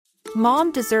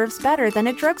Mom deserves better than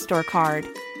a drugstore card.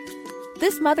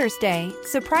 This Mother's Day,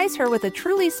 surprise her with a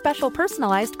truly special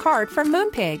personalized card from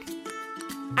Moonpig.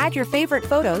 Add your favorite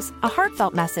photos, a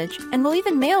heartfelt message, and we'll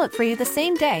even mail it for you the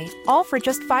same day, all for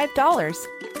just $5.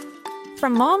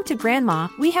 From mom to grandma,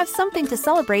 we have something to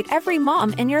celebrate every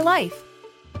mom in your life.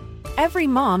 Every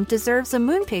mom deserves a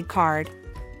Moonpig card.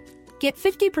 Get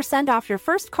 50% off your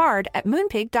first card at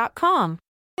moonpig.com.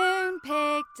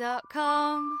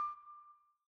 Moonpig.com.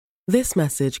 This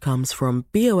message comes from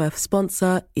BOF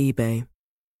sponsor eBay.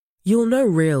 You'll know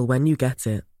real when you get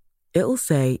it. It'll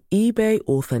say eBay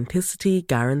Authenticity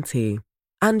Guarantee.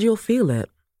 And you'll feel it.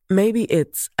 Maybe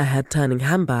it's a head-turning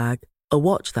handbag, a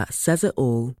watch that says it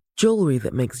all, jewelry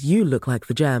that makes you look like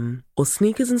the gem, or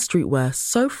sneakers and streetwear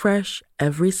so fresh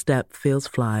every step feels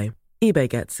fly. eBay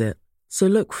gets it. So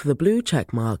look for the blue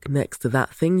check mark next to that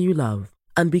thing you love.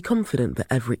 And be confident that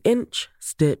every inch,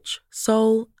 stitch,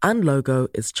 sole, and logo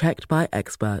is checked by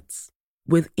experts.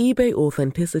 With eBay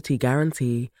Authenticity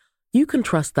Guarantee, you can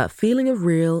trust that feeling of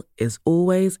real is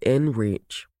always in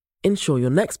reach. Ensure your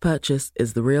next purchase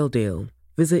is the real deal.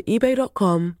 Visit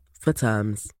ebay.com for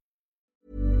terms.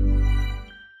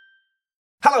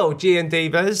 Hello,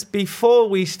 G&Divas. Before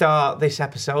we start this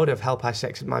episode of Help I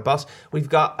Sexted My Boss, we've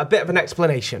got a bit of an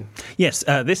explanation. Yes,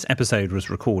 this episode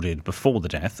was recorded before the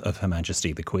death of Her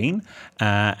Majesty the Queen,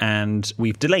 and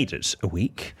we've delayed it a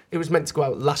week. It was meant to go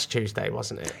out last Tuesday,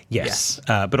 wasn't it? Yes.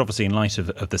 But obviously in light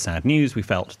of the sad news, we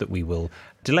felt that we will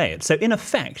delay it. So in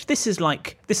effect, this is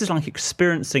like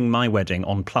experiencing my wedding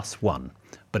on +1.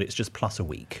 But it's just plus a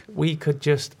week. We could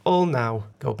just all now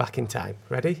go back in time.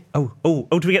 Ready? Oh,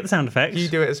 do we get the sound effect? You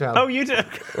do it as well. Oh, you do?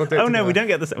 We'll do it no, together. we don't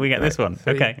get this. We get this one.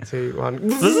 3, Okay. 2, 1.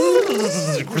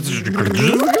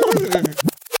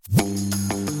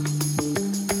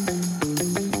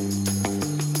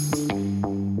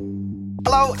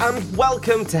 Hello and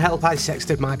welcome to Help I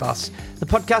Sexted My Boss, the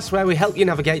podcast where we help you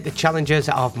navigate the challenges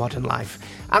of modern life,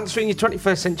 answering your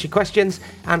 21st century questions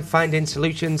and finding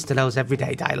solutions to those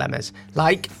everyday dilemmas.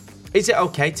 Like, is it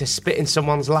okay to spit in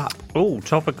someone's lap? Oh,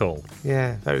 topical.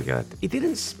 Yeah, very good. He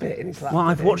didn't spit in his lap. Well,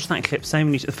 I've did he? watched that clip so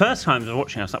many times. The first time I was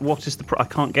watching it, I was like, what is the I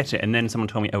can't get it. And then someone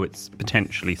told me, oh, it's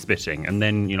potentially spitting. And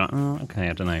then you're like, oh, okay,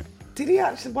 I don't know. Did he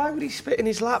actually? Why would he spit in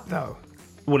his lap, though?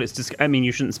 Well, it's just, I mean,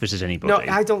 you shouldn't spit at anybody. No,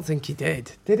 I don't think he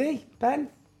did. Did he, Ben?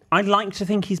 I'd like to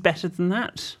think he's better than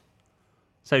that.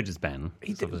 So does Ben.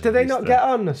 Did they not get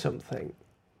on or something?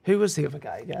 Who was the other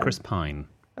guy again? Chris Pine.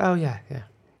 Oh, yeah.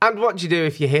 And what do you do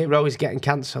if your hero is getting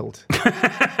cancelled?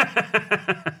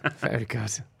 Very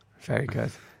good. Very good.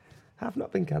 I've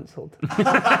not been cancelled.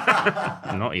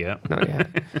 Not yet. Not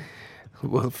yet.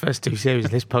 Well, first 2 series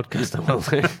of this podcast, I will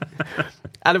do.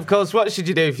 And of course, what should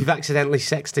you do if you've accidentally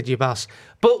sexted your boss?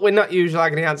 But we're not usually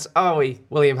agony ants, are we?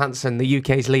 William Hanson, the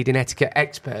UK's leading etiquette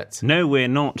expert. No, we're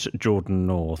not Jordan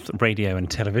North, radio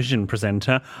and television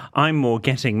presenter. I'm more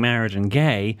getting married and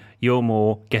gay. You're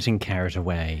more getting carried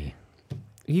away.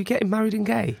 Are you getting married and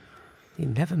gay? You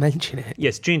never mention it.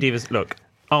 Yes, G&Divas, look,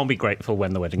 I'll be grateful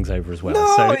when the wedding's over as well.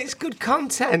 No, so, it's good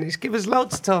content. It's give us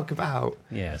loads to talk about.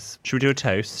 yes. Should we do a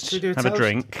toast? Should we do a Have toast? a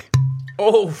drink.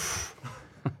 Oh,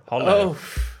 Hollow.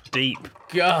 Deep.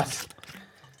 God.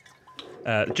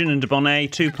 Gin and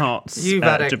Dubonnet, 2 parts. You've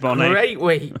had a Dubonnet, great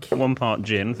week. 1 part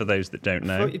gin, for those that don't I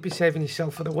know. thought you'd be saving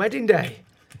yourself for the wedding day.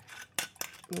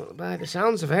 Not by the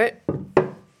sounds of it.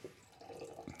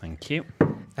 Thank you.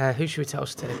 Who should we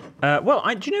toast to?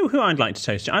 Do you know who I'd like to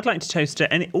toast to? I'd like to toast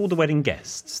to all the wedding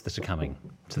guests that are coming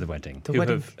to the wedding,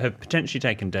 have potentially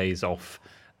taken days off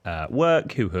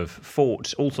work, who have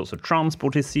fought all sorts of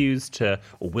transport issues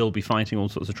or will be fighting all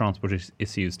sorts of transport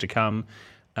issues to come,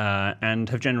 and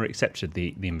have generally accepted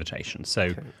the invitation.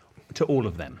 So, to all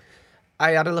of them.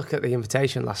 I had a look at the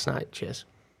invitation last night, cheers.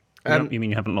 You mean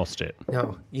you haven't lost it?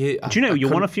 No. Do you know, you're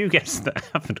one of few guests that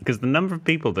haven't, because the number of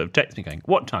people that have texted me going,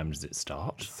 what time does it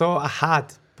start? Thought I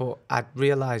had, but I'd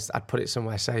realised I'd put it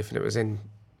somewhere safe and it was in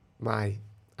my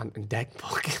Ant and Dec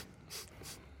book. I've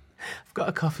got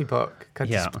a coffee book,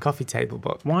 coffee table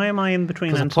book. Why am I in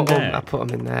between Ant and Dec? I put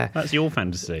them in there. That's your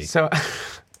fantasy. So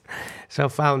I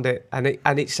found it, and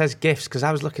it says gifts, because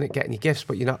I was looking at getting you gifts,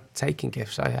 but you're not taking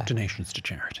gifts, are you? Donations to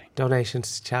charity.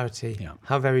 Donations to charity. Yeah.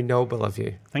 How very noble of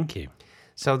you. Thank you.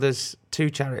 So there's 2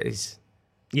 charities.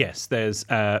 Yes, there's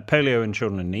Polio and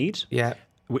Children in Need. Yeah.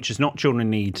 Which is not Children in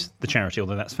Need, the charity,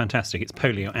 although that's fantastic. It's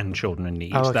Polio and Children in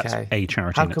Need. Oh, okay. That's a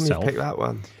charity How in come itself. you picked that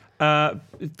one?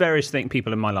 Various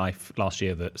people in my life last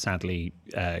year that sadly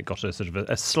got a sort of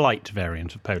a slight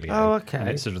variant of polio. Oh, okay. And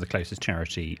it's sort of the closest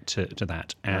charity to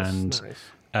that. And That's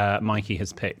nice. Mikey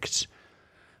has picked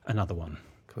another one.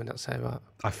 Can we not say what?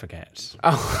 I forget.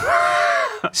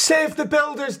 Oh.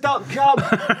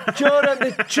 SaveTheBuilders.com. Jordan,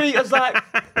 they treat us like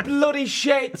bloody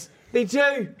shit. They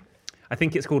do. I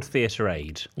think it's called Theatre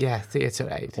Aid. Yeah, Theatre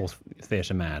Aid. Or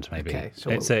Theatre Mad, maybe. Okay, so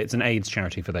it's an AIDS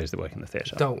charity for those that work in the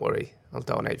theatre. Don't worry. I'll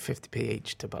donate 50p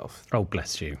each to both. Oh,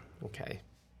 bless you. Okay.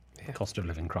 Yeah. Cost of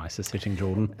living crisis hitting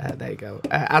Jordan. There you go.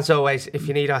 As always, if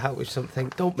you need our help with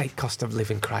something, don't make cost of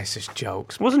living crisis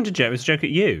jokes. It wasn't a joke, it was a joke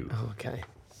at you. Oh, okay.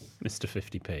 Mr.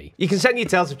 50p. You can send your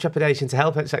tales of trepidation to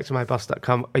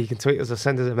help@sexandmyboss.com, or you can tweet us or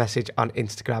send us a message on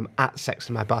Instagram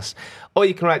 @sexandmyboss, or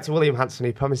you can write to William Hanson,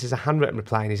 who promises a handwritten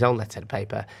reply in his own lettered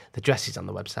paper. The address is on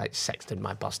the website,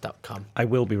 sextandmyboss.com. I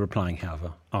will be replying,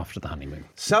 however, after the honeymoon.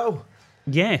 So...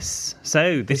 Yes.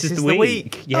 So this is the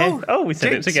week. Yeah. Oh, we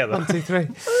said it together. 1, 2, 3.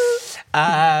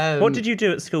 What did you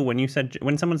do at school when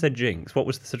someone said jinx? What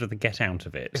was the sort of the get out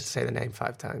of it? Let's say the name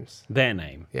 5 times. Their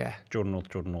name. Yeah. Jordan North,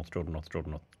 Jordan North, Jordan North,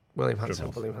 Jordan North. William Hanson,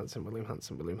 William Hanson, William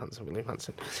Hanson, William Hanson, William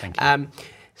Hanson. Thank you.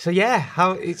 So yeah,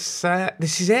 how it's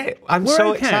this is it. I'm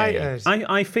so excited.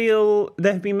 I feel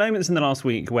there have been moments in the last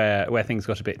week where things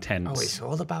got a bit tense. Oh, it's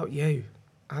all about you.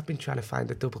 I've been trying to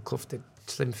find a double cuffed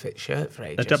slim fit shirt for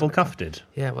ages. A double cuffed?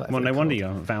 Yeah, whatever. Well, no wonder you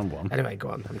haven't found one. Anyway, go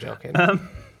on. I'm joking.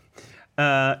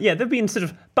 Yeah, there have been sort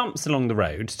of bumps along the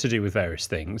road to do with various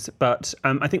things, but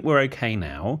I think we're okay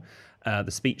now.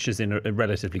 The speech is in a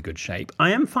relatively good shape.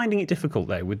 I am finding it difficult,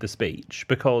 though, with the speech,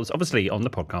 because obviously on the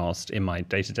podcast, in my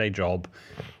day-to-day job,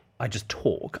 I just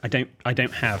talk. I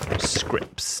don't have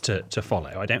scripts to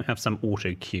follow. I don't have some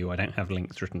auto cue. I don't have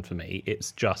links written for me.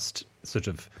 It's just sort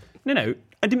of, I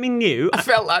didn't mean you. I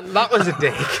felt like that was a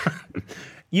dick.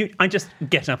 I just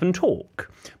get up and talk.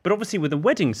 But obviously with a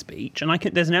wedding speech, and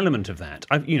there's an element of that.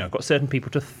 I've got certain people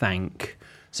to thank.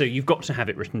 So you've got to have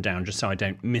it written down just so I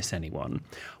don't miss anyone.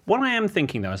 What I am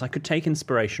thinking, though, is I could take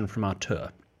inspiration from our tour.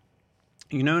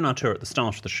 In our tour at the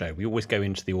start of the show, we always go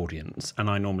into the audience, and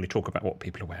I normally talk about what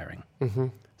people are wearing. Mm-hmm.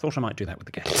 Thought I might do that with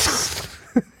the guests.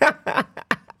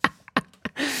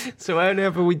 So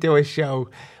whenever we do a show,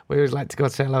 we always like to go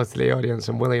say hello to the audience,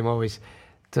 and William always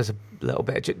does a little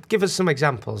bit. Give us some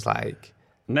examples, like...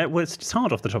 No, well, it's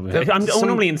hard off the top of it. I'm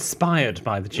normally inspired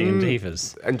by the G&M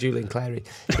Divas. And Julian Clary.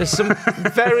 There's some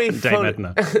very fun...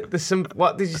 Edna. There's some...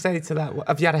 What did you say to that?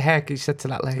 Have you had a haircut? You said to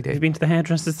that lady. Have you been to the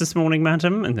hairdressers this morning,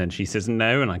 madam? And then she says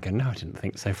no, and I go, no, I didn't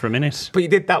think so for a minute. But you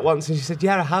did that once, and she said,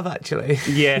 yeah, I have actually.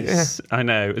 Yes, yeah. I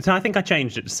know. So I think I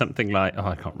changed it to something like...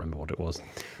 I can't remember what it was.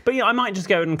 But I might just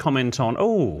go and comment on,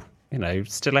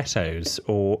 stilettos,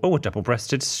 or, a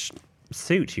double-breasted...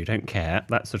 suit, you don't care,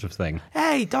 that sort of thing.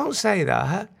 Hey, don't say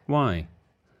that. Why?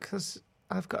 Because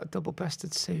I've got a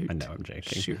double-breasted suit. I know, I'm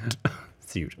joking.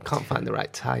 Suit. Can't find the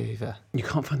right tie either. You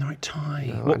can't find the right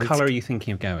tie? No, what colour are you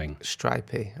thinking of going?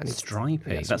 Stripy.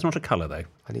 Stripy? That's not a colour, though.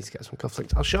 I need to get some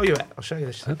cufflinks. I'll show you it. I'll show you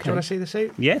this. Okay. Do you want to see the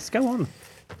suit? Yes, go on.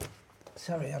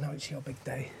 Sorry, I know it's your big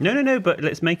day. No, but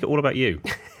let's make it all about you.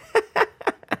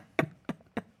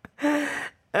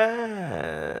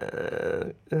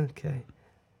 Okay.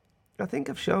 I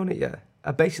think I've shown it, yeah.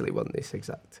 I basically want this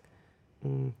exact.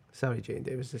 Sorry,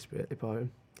 G&D, was this really boring?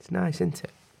 It's nice, isn't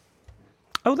it?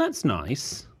 Oh, that's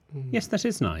nice. Yes, that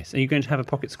is nice. Are you going to have a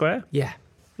pocket square? Yeah.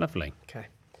 Lovely. Okay.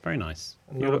 Very nice.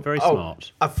 You look very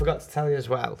smart. I forgot to tell you as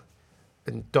well,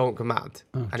 and don't go mad,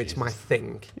 and Jesus. It's my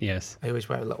thing. Yes. I always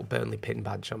wear a little Burnley pin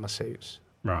badge on my suits.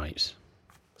 Right.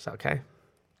 Is that okay?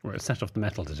 Well, it set off the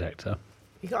metal detector.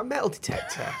 You got a metal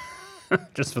detector?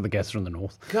 Just for the guests from the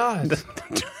north. God.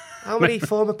 How many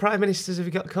former prime ministers have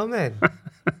you got coming?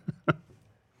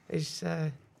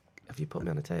 Have you put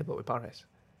me on a table with Boris?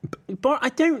 I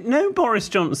don't know Boris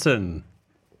Johnson,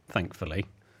 thankfully.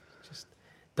 Just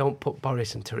don't put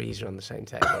Boris and Theresa on the same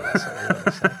table. That's all I'm going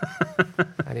to say.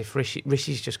 And if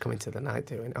Rishi's just coming to the night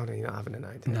doing... Oh, no, you're not having a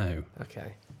night, do you? No.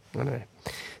 Okay. Anyway.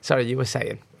 Sorry, you were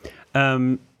saying?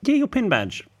 Yeah, your pin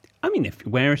badge. I mean,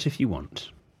 wear it if you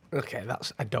want. Okay,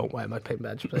 I don't wear my pin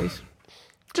badge, please.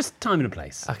 Just time and a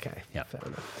place. Okay, yeah, fair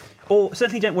enough. Or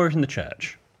certainly don't wear it in the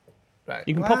church. Right.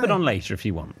 You can pop it on later if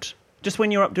you want. Just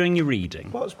when you're up doing your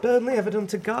reading. What's Burnley ever done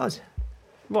to God?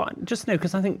 What? Just no,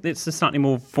 because I think it's a slightly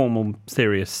more formal,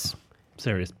 serious.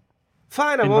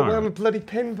 Fine, I won't wear my bloody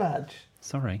pin badge.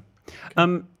 Sorry.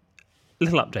 Little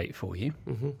update for you.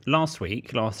 Mm-hmm.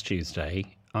 Last Tuesday,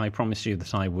 I promised you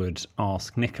that I would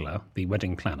ask Nicola, the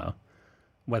wedding planner,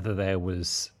 whether there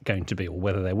was going to be, or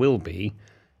whether there will be,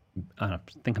 I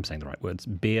think I'm saying the right words,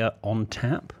 beer on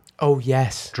tap. Oh,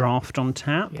 yes. Draft on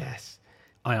tap. Yes.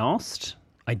 I asked.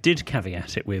 I did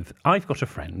caveat it with, I've got a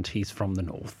friend, he's from the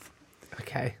north.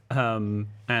 Okay. And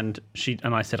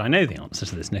I said, I know the answer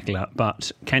to this, Nicola,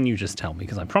 but can you just tell me?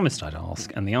 Because I promised I'd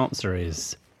ask. And the answer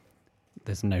is,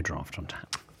 there's no draft on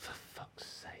tap. For fuck's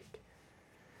sake.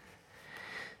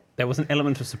 There was an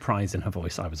element of surprise in her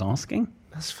voice, I was asking.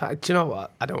 That's fine. Do you know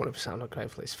what? I don't want to sound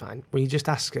ungrateful. It's fine. Will you just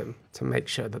ask them to make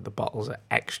sure that the bottles are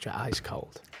extra ice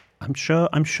cold? I'm sure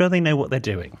they know what they're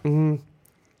doing.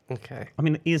 Okay. I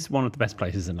mean, it is one of the best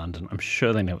places in London. I'm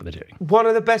sure they know what they're doing. One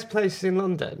of the best places in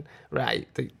London, right?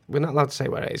 We're not allowed to say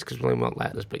where it is because William won't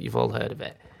let us, but you've all heard of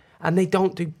it. And they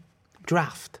don't do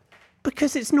draft.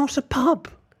 Because it's not a pub.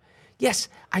 Yes,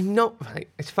 I know. Right,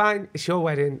 it's fine. It's your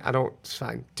wedding. It's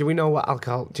fine. Do we know what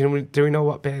alcohol? Do we know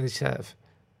what beer they serve?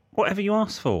 Whatever you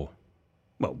ask for.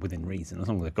 Well, within reason, as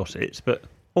long as they've got it. But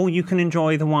or you can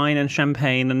enjoy the wine and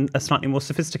champagne and a slightly more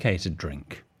sophisticated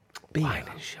drink. Beer. Wine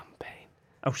and champagne.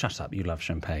 Oh, shut up. You love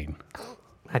champagne.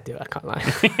 I do. I can't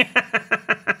lie.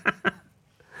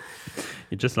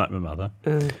 You're just like my mother.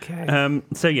 Okay.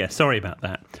 So, yeah, sorry about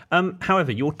that.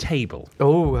 However, your table.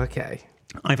 Oh, okay.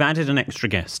 I've added an extra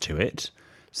guest to it.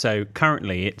 So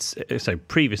currently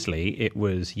previously it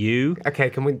was you. Okay,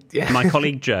 can we... Yeah. My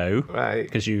colleague Jo. Right.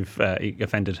 Because you've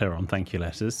offended her on thank you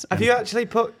letters. Have you actually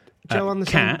put Jo on the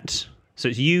Kat. So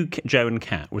it's you, Jo and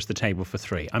Kat was the table for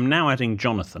 3. I'm now adding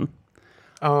Jonathan.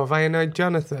 Oh, have I annoyed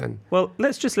Jonathan? Well,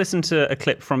 let's just listen to a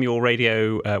clip from your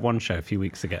Radio 1 show a few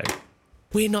weeks ago.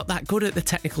 We're not that good at the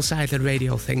technical side of the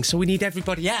radio thing, so we need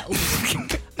everybody else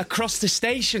across the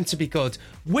station to be good.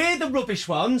 We're the rubbish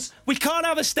ones. We can't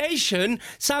have a station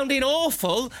sounding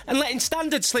awful and letting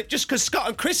standards slip just because Scott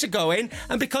and Chris are going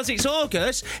and because it's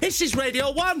August. This is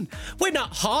Radio 1. We're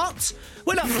not Heart.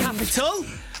 We're not Capital.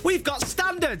 We've got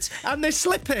standards and they're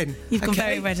slipping. You've gone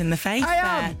very red in the face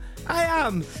I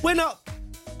am. We're not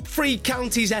Free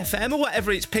Counties FM or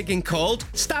whatever it's pigging called.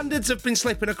 Standards have been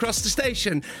slipping across the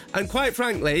station, and quite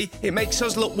frankly, it makes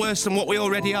us look worse than what we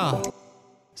already are.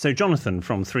 So Jonathan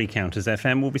from 3 Counters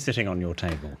FM will be sitting on your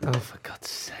table. Oh, for God's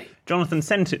sake. Jonathan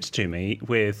sent it to me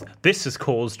with, this has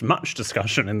caused much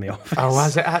discussion in the office. Oh,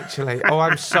 has it actually? Oh,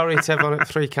 I'm sorry to everyone at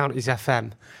 3 Counties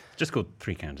FM. Just called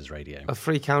 3 Counters Radio.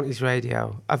 3 Counties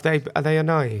Radio. Are they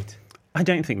annoyed? I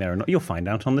don't think they're not. You'll find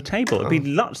out on the table. It'll be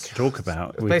lots to talk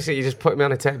about. Basically, you just put me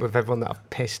on a table with everyone that I've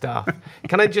pissed off.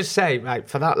 Can I just say, right,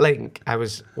 for that link, I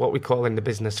was what we call in the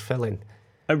business filling.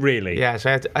 Oh, really? Yeah,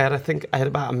 so I had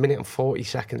about 1 minute and 40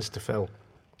 seconds to fill.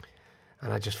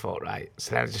 And I just thought, right.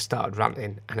 So then I just started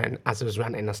ranting. And then as I was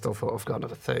ranting, I still thought, I've got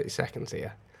another 30 seconds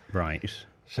here. Right.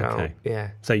 So, okay.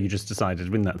 Yeah. So you just decided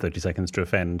within that 30 seconds to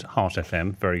offend Heart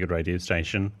FM, very good radio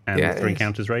station, and 3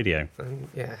 Counters Radio.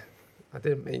 Yeah, I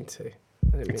didn't mean to.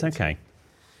 It's okay.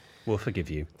 We'll forgive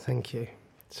you. Thank you.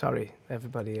 Sorry,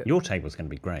 everybody. Your table's going to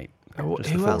be great.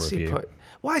 Who else you put?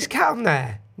 Why is Kat on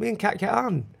there? Me and Kat get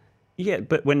on. Yeah,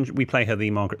 but when we play her the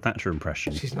Margaret Thatcher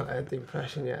impression... She's not heard the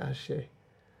impression yet, has she?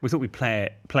 We thought we'd play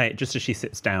it just as she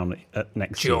sits down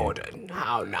next to you. Jordan,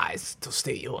 how nice to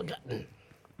see you again.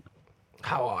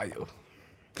 How are you?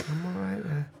 I'm all right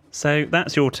there. So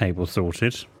that's your table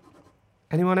sorted.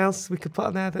 Anyone else we could put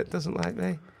on there that doesn't like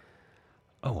me?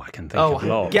 Oh, I can think of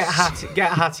lots. Get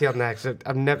Hattie on there,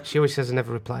 because she always says I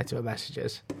never reply to her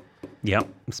messages. Yep,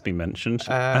 it's been mentioned.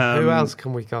 Who else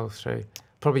can we go through?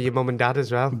 Probably your mum and dad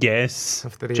as well. Yes,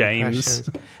 James.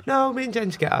 No, me and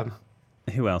James get on.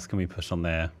 Who else can we put on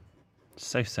there?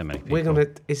 So many people.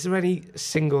 Is there any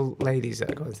single ladies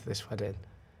that are going to this wedding?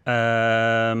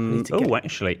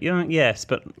 Actually, yes,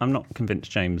 but I'm not convinced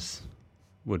James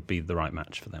would be the right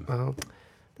match for them. Well,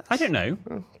 I don't know.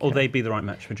 Okay. Or they'd be the right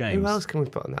match for James. Who else can we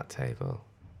put on that table?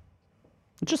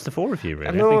 Just the 4 of you,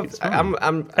 really. I think it's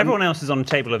fine. Everyone else is on a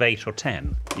table of 8 or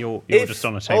 10. You're just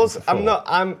on a table of 4.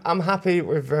 I'm happy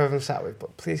with whoever I'm sat with,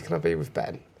 but please can I be with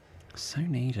Ben? So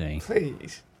needy.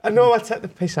 Please. I know I take the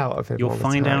piss out of him. You'll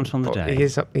find out on the day.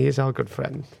 He is our good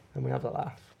friend, and we have a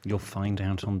laugh. You'll find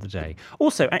out on the day.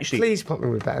 Also, actually... Please put me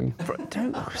with Ben.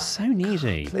 So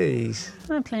needy. Please.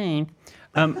 Oh, please.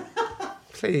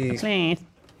 Please. Please.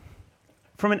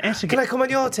 From an etiquette... Can I come on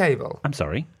your table? I'm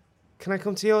sorry? Can I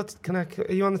come to your...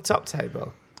 Are you on the top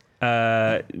table?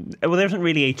 Well, there isn't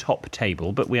really a top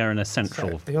table, but we are in a central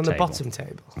table. Are you on the bottom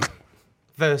table?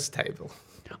 Verse table.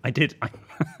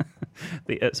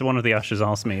 So one of the ushers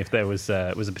asked me if there was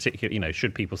a particular,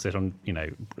 should people sit on,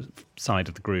 side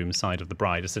of the groom, side of the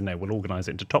bride? I said, no, we'll organise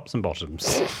it into tops and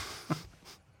bottoms.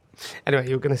 Anyway,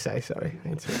 you were going to say, sorry.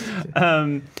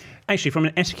 Actually, from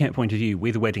an etiquette point of view,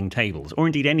 with wedding tables, or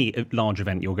indeed any large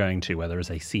event you're going to where there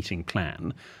is a seating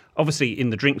plan, obviously in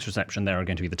the drinks reception there are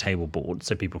going to be the table boards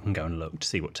so people can go and look to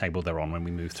see what table they're on when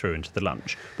we move through into the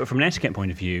lunch. But from an etiquette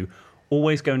point of view,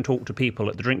 always go and talk to people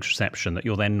at the drinks reception that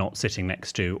you're then not sitting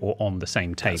next to or on the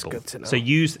same table. That's good to know.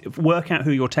 So work out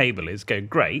who your table is, go,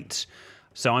 great,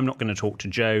 so I'm not going to talk to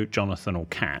Jo, Jonathan or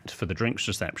Kat for the drinks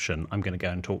reception. I'm going to go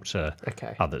and talk to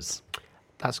others.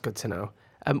 That's good to know.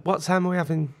 What time are we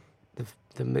having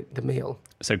the meal?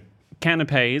 So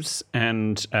canapes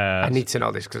and I need to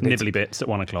know this because nibbly bits at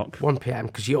 1 o'clock. 1 p.m.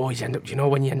 because you always end up.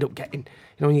 When you end up getting,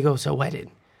 when you go to a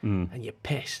wedding and you're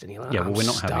pissed and you're like, We're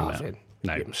not starving. having that.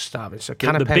 No. I'm starving. So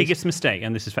The biggest mistake,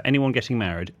 and this is for anyone getting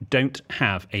married, don't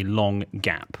have a long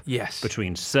gap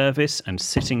between service and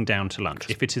sitting down to lunch.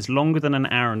 If it is longer than an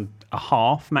hour and a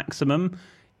half maximum,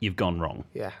 you've gone wrong.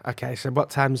 Yeah. Okay. So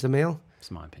what time's the meal? That's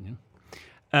my opinion.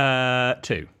 2.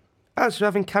 Oh, so you're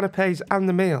having canapes and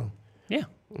the meal. Yeah.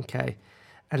 Okay.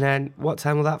 And then what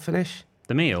time will that finish?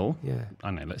 The meal? Yeah. I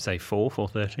don't know, let's say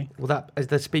 4:30. Will that, is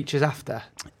the speeches after?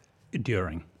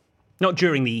 During. Not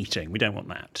during the eating. We don't want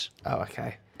that. Oh,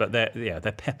 okay. But they're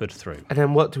peppered through. And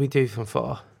then what do we do from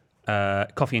 4?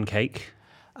 Coffee and cake.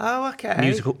 Oh,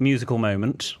 okay. Musical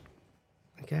moment.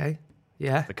 Okay.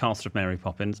 Yeah. The cast of Mary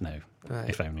Poppins. No, Right.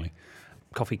 if only.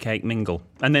 Coffee, cake, mingle.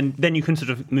 And then you can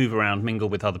sort of move around, mingle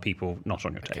with other people not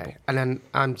on your table. Okay. And then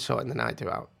I'm sorting the night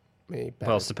out. Me, Ben.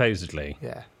 Well, supposedly.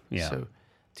 Yeah. Yeah. So,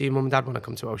 do your mum and dad want to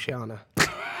come to Oceania?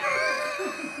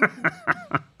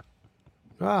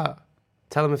 Right.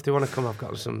 Tell them if they want to come. I've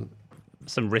got some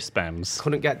wristbands.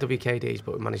 Couldn't get WKDs,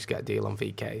 but we managed to get a deal on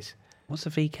VKs. What's a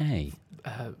VK?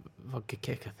 Vodka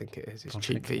kick, I think it is. It's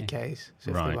Vodka cheap kick. VKs.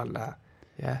 So if Right. they want that,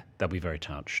 yeah. They'll be very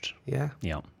touched. Yeah.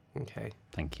 Yeah. Okay.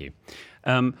 Thank you.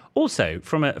 Also,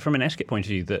 from an etiquette point of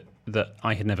view, that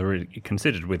I had never really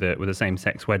considered with a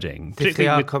same-sex wedding. If they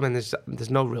are coming, there's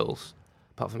no rules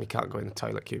apart from you can't go in the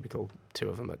toilet cubicle, 2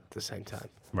 of them at the same time.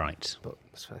 Right. But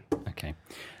that's fine. Okay.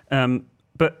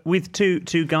 But with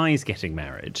two guys getting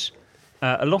married,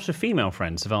 a lot of female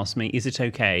friends have asked me, is it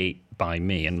okay by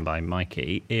me and by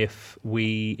Mikey if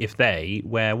they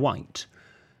wear white?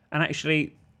 And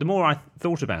actually, the more I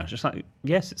thought about it, it's like,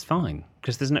 yes, it's fine,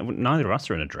 because neither of us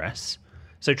are in a dress.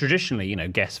 So traditionally,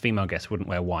 female guests wouldn't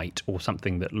wear white or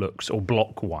something that looks, or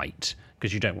block white,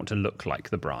 because you don't want to look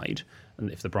like the bride. And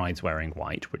if the bride's wearing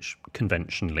white, which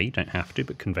conventionally, don't have to,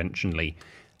 but conventionally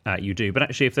you do. But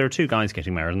actually, if there are 2 guys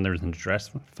getting married and there isn't a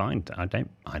dress, fine, I don't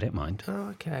mind. Oh,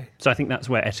 okay. So I think that's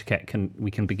where etiquette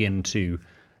we can begin to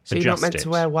So adjust you're not meant it. to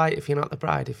wear white if you're not the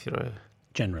bride, if you're a...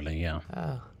 Generally, yeah.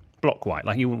 Oh. Block white,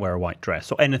 like you wouldn't wear a white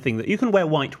dress or anything that you can wear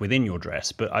white within your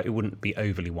dress, but it wouldn't be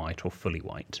overly white or fully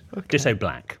white. Okay. Ditto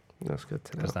black, That's good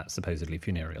to know. because that's supposedly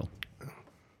funereal.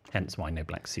 Hence why no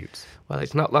black suits. Well,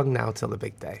 it's not long now till the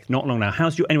big day. Not long now.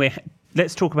 Anyway,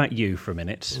 let's talk about you for a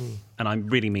minute, and I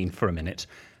really mean for a minute.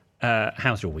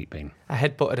 How's your week been? I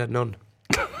headbutted a nun.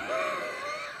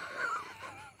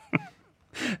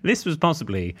 This was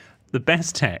possibly the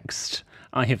best text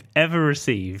I have ever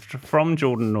received from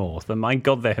Jordan North, and my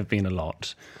God, there have been a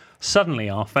lot. Suddenly,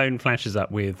 our phone flashes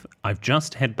up with, I've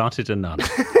just headbutted a nun.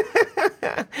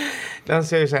 No,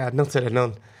 seriously, I nutted a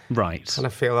nun. Right. And I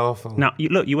feel awful. Now,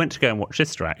 you went to go and watch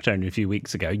Sister Act only a few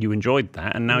weeks ago. You enjoyed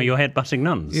that, and now you're headbutting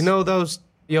nuns. You know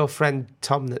your friend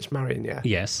Tom that's marrying you?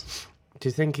 Yes. Do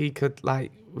you think we could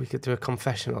do a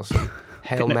confessional, some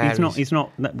Hail Marys? He's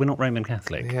not, we're not Roman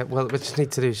Catholic. Yeah, well, we just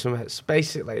need to do something. So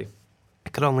basically,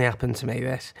 it could only happen to me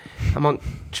this. I'm on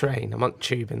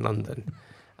tube in London,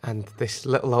 and this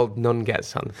little old nun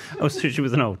gets on. Oh, so she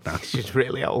was an old nun. She's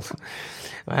really old.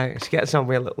 Right, she gets on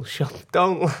with a little shop.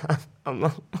 Don't laugh. I'm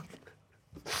not.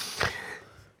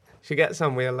 She gets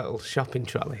on with a little shopping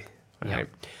trolley. Right? Yeah.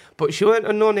 But she weren't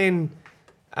a nun in...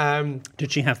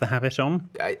 Did she have the habit on?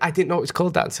 I didn't know it was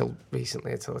called that until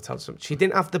recently, until I told someone. She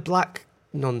didn't have the black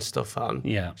nun stuff on.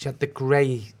 Yeah. She had the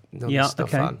grey nun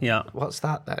stuff on. Yeah. What's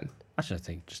that then? I just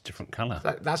think just different colour.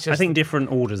 That's just, I think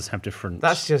different orders have different...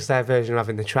 That's just their version of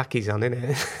having the trackies on, isn't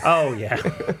it? Oh, yeah.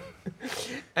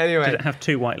 Anyway. Did it have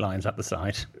 2 white lines up the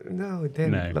side? No, it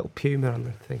didn't. No. Little puma on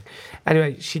the thing.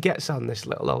 Anyway, she gets on this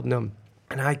little old nun,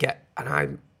 and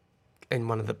I'm in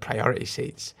one of the priority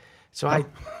seats. So it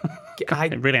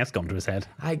really has gone to his head.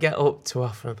 I get up to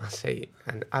offer her my seat,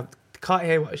 and I can't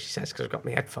hear what she says because I've got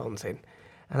my headphones in.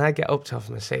 And I get up to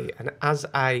offer my seat, and as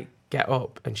I get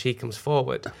up and she comes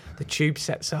forward, the tube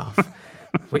sets off,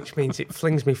 which means it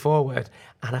flings me forward,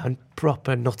 and I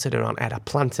proper nutted her on head. I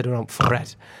planted her on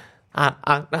forehead.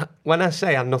 When I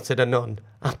say I nutted a nun,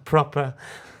 I proper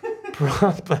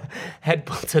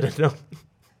headbutted a nun.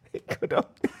 It could have.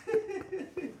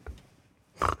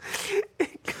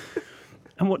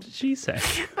 And what did she say?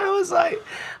 I was like,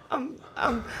 I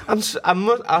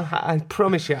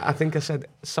promise you, I think I said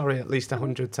sorry at least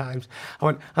 100 times. I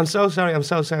went, I'm so sorry. And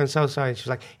she was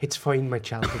like, it's fine, my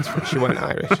child. She weren't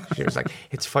Irish. She was like,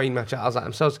 it's fine, my child. I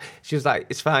was like, she was like,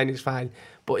 it's fine.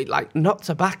 But it like knocked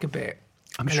her back a bit.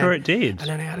 I'm sure it did. And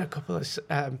then I had a couple of...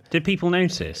 Did people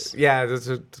notice? Yeah, there's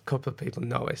a couple of people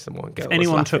noticed, and one girl If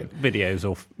anyone was laughing. took videos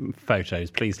or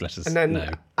photos, please let us And then, know.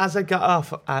 as I got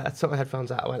off, I took my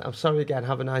headphones out. I went, "I'm sorry again.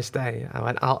 Have a nice day." I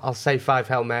went, "I'll say 5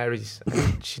 Hail Marys."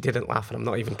 And she didn't laugh, and I'm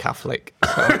not even Catholic.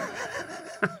 So,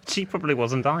 She probably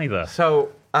wasn't either.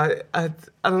 so I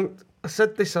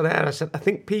said this on air. I said, I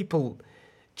think people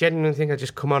genuinely think I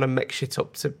just come on and mix shit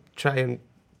up to try and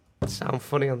sound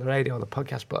funny on the radio or the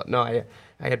podcast. But no, I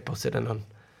had butted a nun.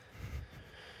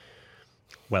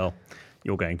 Well,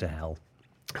 you're going to hell.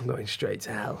 I'm going straight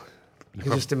to hell. You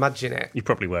can just imagine it. You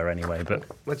probably were anyway, but...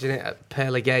 Imagine it at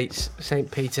Pearly Gates, St.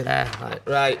 Peter there. Like,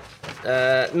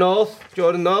 right, north,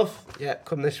 Jordan North. Yeah,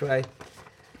 come this way.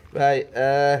 Right,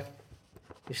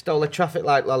 you stole a traffic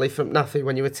light lolly from Naffy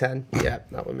when you were 10. Yeah,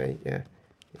 that was me, yeah.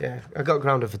 I got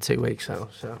grounded for 2 weeks, though,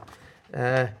 so...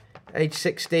 age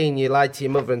 16, you lied to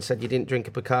your mother and said you didn't drink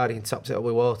a Bacardi and topped it up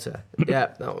with water. Yeah,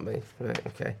 that was me. Right,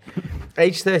 okay.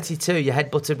 Age 32, you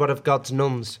headbutted one of God's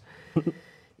nuns.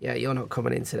 Yeah, you're not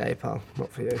coming in today, pal.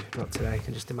 Not for you. Not today. I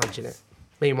can just imagine it.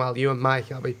 Meanwhile, you and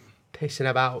Mike, I'll be pissing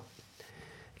about,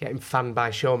 getting fanned by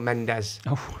Shawn Mendes.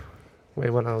 Oh. With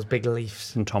one of those big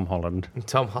leafs. And Tom Holland. And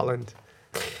Tom Holland.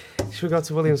 Should we go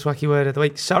to William's Wacky Word of the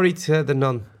Week? Sorry to the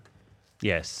nun.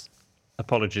 Yes.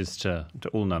 Apologies to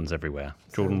all nuns everywhere.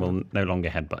 Jordan will no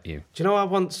longer headbutt you. Do you know I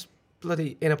once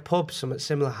bloody in a pub something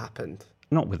similar happened?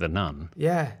 Not with a nun.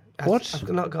 Yeah. What? I've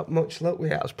not got much luck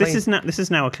with it. I was playing... This is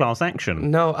now a class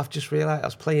action. No, I've just realised I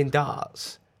was playing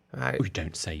darts. Right. We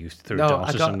don't say you threw a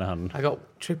dart at a nun. I got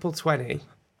triple 20.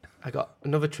 I got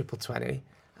another triple 20.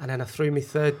 And then I threw my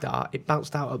third dart. It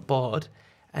bounced out at board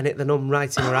and hit the nun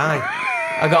right in her eye.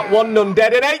 I got one nun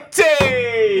dead in 80!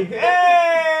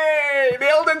 Hey!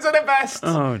 The old ones are the best.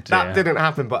 Oh, dear. That didn't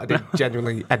happen, but I did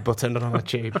genuinely headbutt a nun on a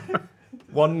tube.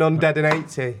 One nun dead in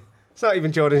 80. It's not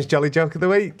even Jordan's Jolly Joke of the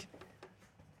Week.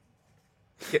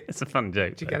 It's a fun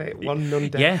joke. Did you get it? One nun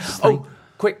dead. Yes. Oh,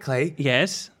 quickly.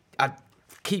 Yes. I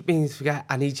keep meaning to forget.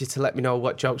 I need you to let me know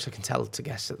what jokes I can tell to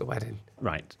guests at the wedding.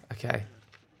 Right. Okay.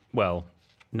 Well,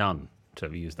 none, to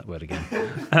ever use that word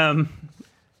again.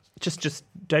 Just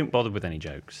don't bother with any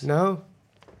jokes. No.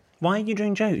 Why are you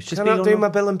doing jokes? Just Can I not do my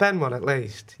Bill and Ben one at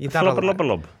least? Your dad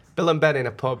Flubba-lubba-lub. Bill and Ben in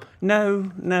a pub.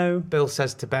 No. Bill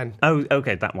says to Ben. Oh,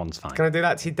 okay, that one's fine. Can I do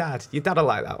that to your dad? Your dad will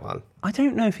like that one. I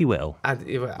don't know if he will. And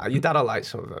your dad will like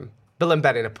some of them. Bill and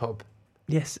Ben in a pub.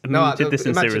 Yes, I mean, we did this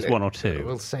in series 1 or 2.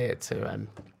 We'll say it to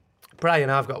Brian.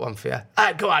 I've got one for you.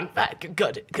 Go on.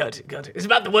 Good. It's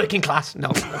about the working class.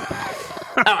 No.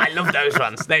 Oh, I love those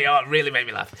ones. They really made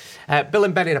me laugh. Bill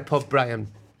and Ben in a pub, Brian.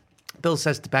 Bill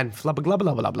says to Ben, flubba glubba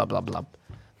blubba blubba blubba blubba.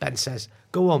 Ben says,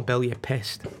 "Go on, Bill, you're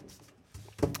pissed."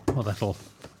 Well,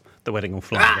 the wedding will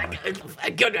fly by.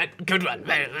 Good one.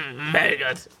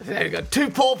 Very good. 2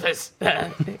 paupers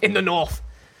in the north.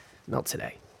 Not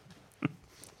today.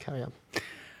 Carry on.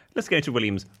 Let's go to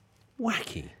William's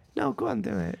Wacky. No, go on,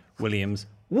 do it. William's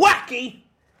Wacky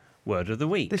Word of the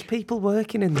Week. There's people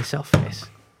working in this office.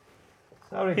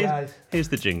 Sorry, guys. Here's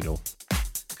the jingle.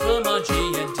 Come on,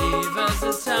 G&Divas,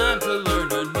 it's time to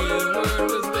learn a new word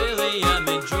with William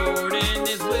and Jordan.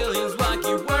 It's William's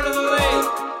Wacky Word of the Week.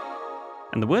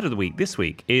 And the word of the week this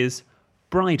week is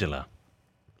bridler.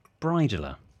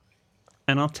 Bridler.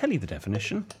 And I'll tell you the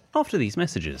definition after these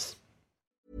messages.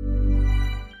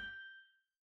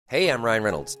 Hey, I'm Ryan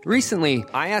Reynolds. Recently,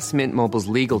 I asked Mint Mobile's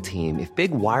legal team if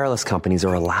big wireless companies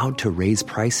are allowed to raise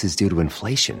prices due to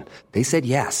inflation. They said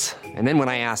yes. And then when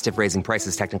I asked if raising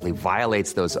prices technically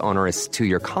violates those onerous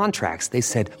 2-year contracts, they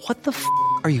said, "What the f***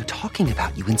 are you talking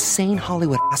about, you insane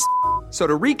Hollywood ass?" So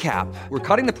to recap, we're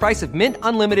cutting the price of Mint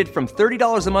Unlimited from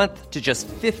 $30 a month to just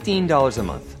 $15 a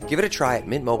month. Give it a try at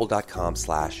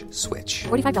mintmobile.com/switch.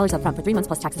 $45 up front for 3 months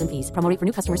plus taxes and fees. Promo rate for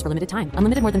new customers for limited time.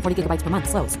 Unlimited more than 40 gigabytes per month.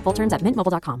 Slows full terms at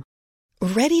mintmobile.com.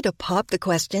 Ready to pop the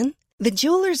question? The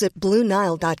jewelers at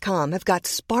BlueNile.com have got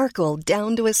sparkle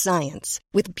down to a science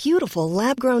with beautiful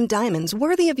lab-grown diamonds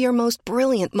worthy of your most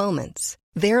brilliant moments.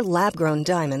 Their lab-grown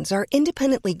diamonds are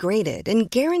independently graded and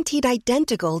guaranteed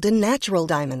identical to natural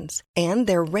diamonds. And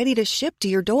they're ready to ship to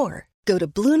your door. Go to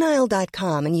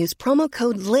BlueNile.com and use promo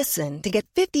code LISTEN to get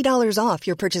 $50 off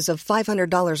your purchase of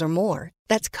 $500 or more.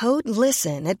 That's code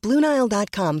LISTEN at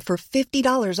BlueNile.com for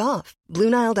 $50 off.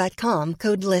 BlueNile.com,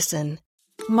 code LISTEN.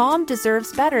 Mom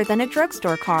deserves better than a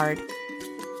drugstore card.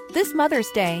 This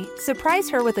Mother's Day, surprise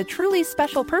her with a truly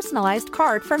special personalized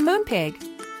card from Moonpig.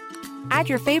 Add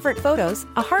your favorite photos,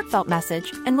 a heartfelt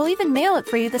message, and we'll even mail it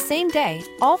for you the same day,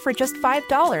 all for just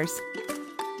 $5.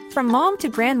 From mom to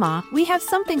grandma, we have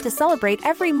something to celebrate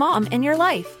every mom in your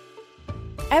life.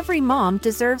 Every mom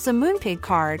deserves a Moonpig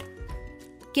card.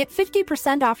 Get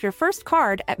 50% off your first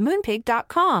card at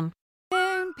Moonpig.com.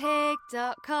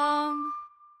 Moonpig.com.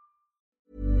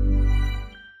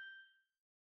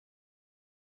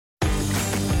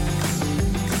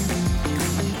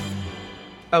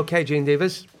 Okay, Gene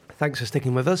Divas, thanks for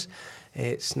sticking with us.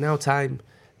 It's now time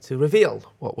to reveal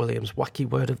what William's wacky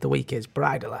word of the week is.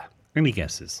 Bridler. Any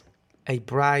guesses? A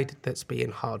bride that's being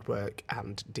hard work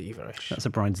and diva-ish. That's a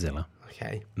bridezilla.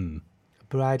 Okay. A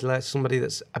bridler, somebody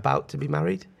that's about to be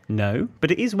married? No,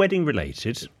 but it is wedding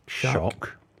related.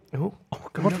 Shock. Oh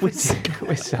God, we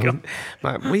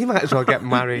might as well get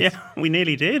married. Yeah, we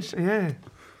nearly did. Yeah.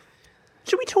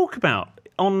 Should we talk about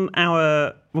on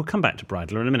our... We'll come back to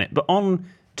Bridler in a minute, but on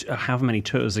however many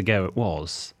tours ago it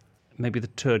was, maybe the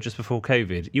tour just before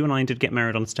COVID, you and I did get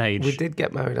married on stage. We did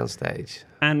get married on stage.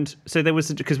 And so there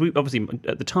was... Because we obviously,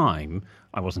 at the time,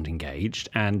 I wasn't engaged,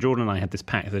 and Jordan and I had this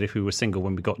pact that if we were single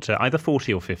when we got to either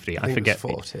 40 or 50, I forget. It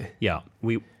was 40. Yeah.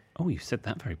 Oh, you said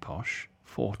that very posh.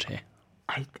 40.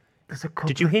 There's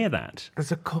Did you hear that?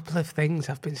 There's a couple of things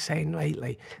I've been saying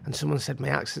lately, and someone said my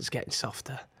accent's getting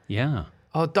softer. Yeah.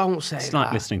 Oh, don't say it's that.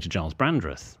 like listening to Giles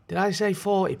Brandreth. Did I say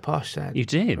 40 posh then? You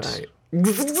did. Right.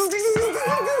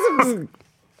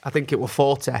 I think it was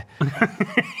 40.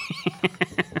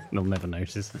 They'll never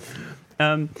notice.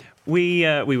 We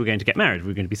were going to get married. We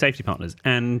were going to be safety partners.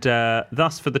 And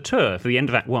thus, for the tour, for the end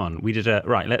of Act 1, we did at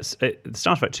the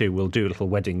start of Act 2, we'll do a little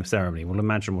wedding ceremony. We'll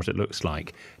imagine what it looks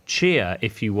like. Cheer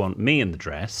if you want me in the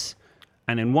dress.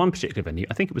 And in one particular venue,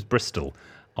 I think it was Bristol,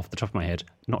 off the top of my head,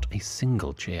 not a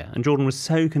single cheer. And Jordan was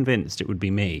so convinced it would be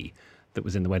me that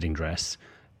was in the wedding dress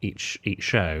each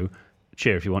show.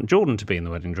 Cheer if you want Jordan to be in the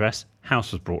wedding dress.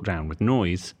 House was brought down with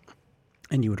noise.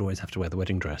 And you would always have to wear the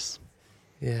wedding dress.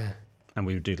 Yeah. And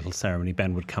we would do a little ceremony.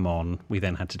 Ben would come on. We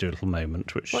then had to do a little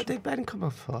moment. What did Ben come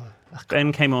on for?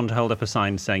 Ben came on to hold up a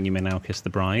sign saying, "You may now kiss the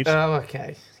bride." Oh,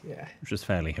 okay. Yeah. Which was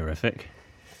fairly horrific.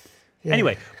 Yeah.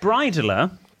 Anyway, bridler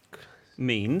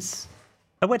means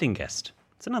a wedding guest.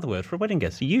 It's another word for a wedding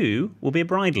guest. You will be a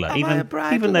bridler,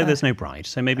 even though there's no bride.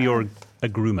 So maybe you're a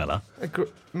groomeller.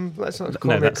 Let's not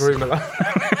call me a groomeller.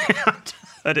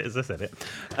 I said it.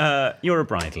 You're a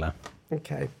bridler.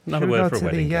 Okay. Another word for a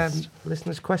wedding guest.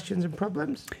 Listeners' questions and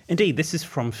problems? Indeed, this is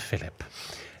from Philip.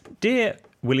 Dear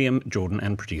William, Jordan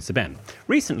and producer Ben,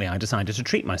 recently I decided to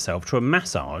treat myself to a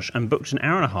massage and booked an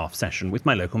hour-and-a-half session with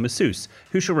my local masseuse,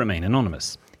 who shall remain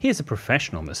anonymous. He is a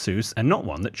professional masseuse and not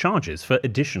one that charges for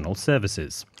additional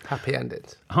services. Happy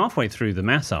ended. Halfway through the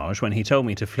massage, when he told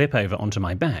me to flip over onto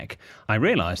my back, I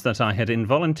realised that I had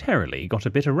involuntarily got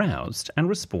a bit aroused and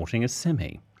was sporting a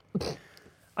semi.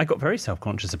 I got very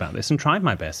self-conscious about this and tried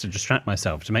my best to distract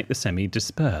myself to make the semi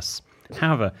disperse.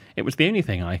 However, it was the only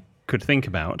thing I could think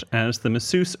about as the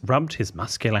masseuse rubbed his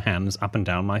muscular hands up and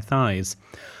down my thighs.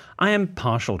 I am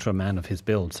partial to a man of his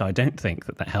build, so I don't think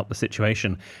that helped the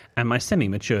situation, and my semi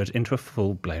matured into a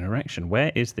full-blown erection.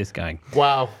 Where is this going?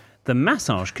 Wow. The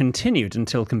massage continued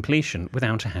until completion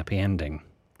without a happy ending.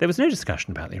 There was no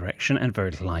discussion about the erection and very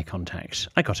little eye contact.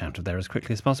 I got out of there as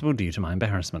quickly as possible due to my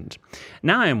embarrassment.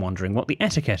 Now I am wondering what the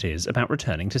etiquette is about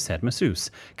returning to said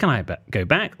masseuse. Can I go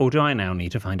back, or do I now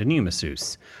need to find a new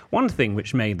masseuse? One thing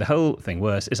which made the whole thing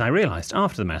worse is I realised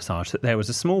after the massage that there was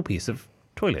a small piece of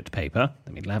toilet paper,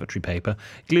 lavatory paper,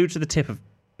 glued to the tip of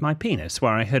my penis,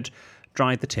 where I had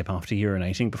dried the tip after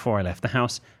urinating before I left the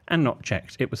house and not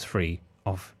checked it was free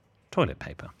of toilet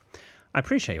paper. I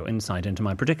appreciate your insight into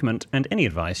my predicament, and any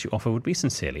advice you offer would be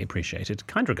sincerely appreciated.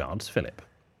 Kind regards, Philip.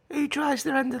 Who dries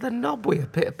their end of the knob with a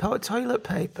bit of toilet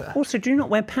paper? Also, do you not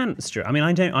wear pants, Stuart? I mean,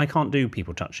 I can't do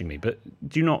people touching me, but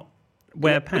do you not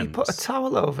wear pants? You put a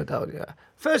towel over, don't you?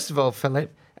 First of all, Philip,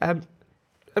 have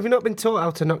you not been taught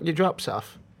how to knock your drops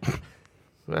off?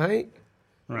 Right?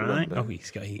 Right. Oh,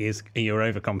 you're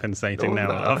overcompensating now,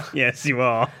 love. Yes, you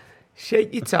are.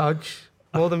 Shake your tudge.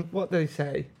 More than, what do they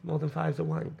say? More than five's a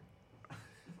wank.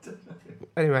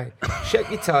 Anyway, shake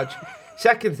your tudge.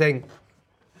 Second thing,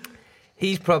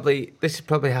 this has probably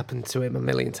happened to him a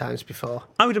million times before.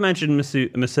 I would imagine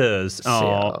masseuses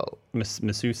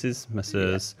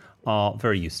are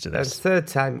very used to this. And third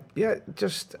time, I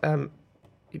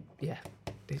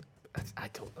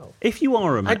don't know. If you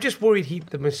are I'm just worried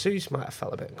the masseuse might have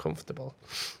felt a bit uncomfortable.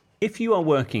 If you are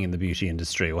working in the beauty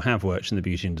industry or have worked in the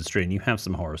beauty industry and you have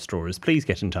some horror stories, please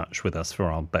get in touch with us for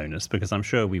our bonus, because I'm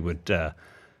sure we would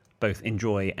both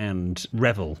enjoy and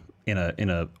revel in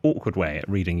a awkward way at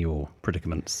reading your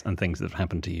predicaments and things that have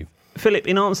happened to you. Philip,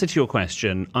 in answer to your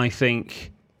question, I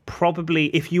think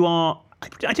probably if you are...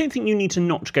 I don't think you need to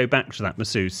not go back to that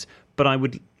masseuse, but I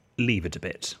would leave it a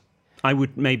bit. I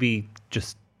would maybe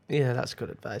just Yeah, that's good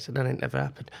advice. And then it never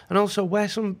happened. And also, wear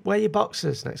your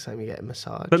boxers next time you get a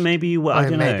massage. But maybe you were. I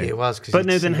don't know. Maybe it was. But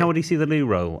no, then how would he see the loo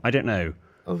roll? I don't know.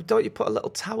 Oh, don't you put a little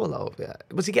towel over it?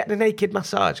 Was he getting a naked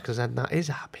massage? Because then that is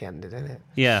a happy ending, isn't it?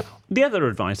 Yeah. The other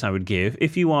advice I would give,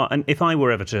 if I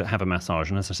were ever to have a massage,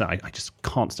 and as I said, I just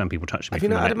can't stand people touching me. Have you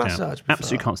not had a massage before?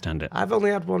 Absolutely can't stand it. I've only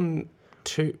had one.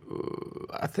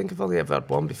 I think I've only ever had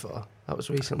one before. That was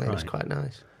recently. It was quite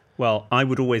nice. Well, I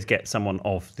would always get someone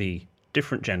of the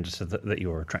different gender that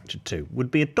you're attracted to. Would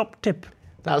be a top tip.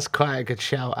 That's quite a good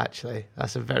shout, actually.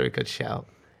 That's a very good shout.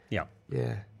 Yeah.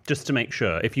 Yeah. Just to make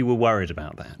sure, if you were worried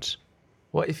about that.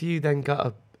 What if you then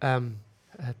got a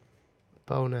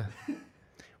boner?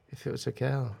 If it was a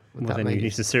girl? Well, then you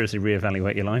need to seriously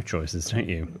reevaluate your life choices, don't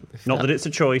you? Not that it's a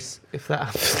choice. If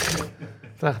that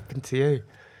happened to you.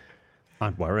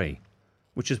 I'd worry.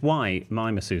 Which is why my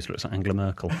masseuse looks like Angela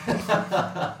Merkel.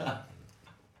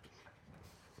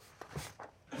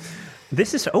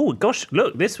 This is... Oh, gosh,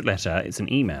 look, this letter, it's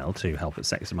an email to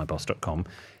help@sexedmyboss.com.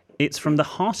 It's from the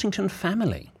Hartington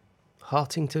family.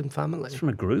 Hartington family? It's from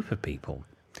a group of people.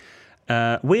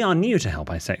 We are new to Help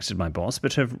I Sexted My Boss,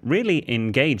 but have really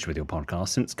engaged with your podcast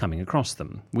since coming across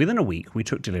them. Within a week, we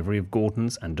took delivery of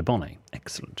Gordon's and Debonnaire.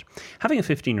 Excellent. Having a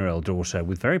 15-year-old daughter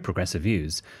with very progressive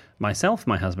views, myself,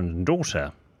 my husband and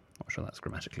daughter... not sure that's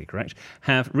grammatically correct,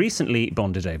 have recently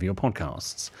bonded over your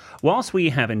podcasts. Whilst we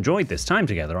have enjoyed this time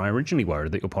together, I originally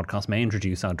worried that your podcast may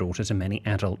introduce our daughter to many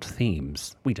adult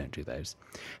themes. We don't do those.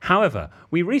 However,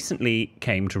 we recently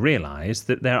came to realise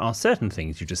that there are certain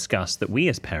things you discuss that we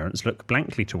as parents look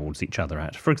blankly towards each other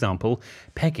at. For example,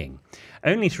 pegging.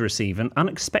 Only to receive an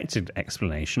unexpected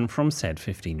explanation from said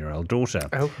 15-year-old daughter,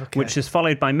 which is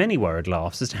followed by many worried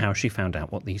laughs as to how she found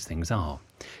out what these things are.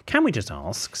 Can we just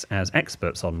ask, as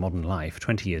experts on modern life,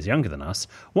 20 years younger than us,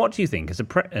 what do you think is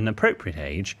an appropriate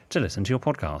age to listen to your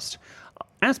podcast?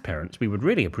 As parents, we would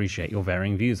really appreciate your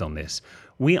varying views on this.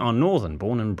 We are northern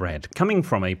born and bred, coming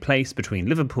from a place between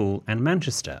Liverpool and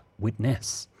Manchester,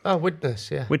 Widnes. Oh,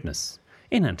 Widnes, yeah. Widnes.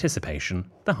 In anticipation,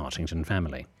 the Hartington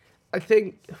family. I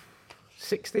think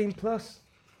 16 plus.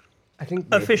 I think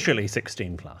officially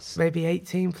 16 plus. Maybe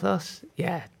 18 plus.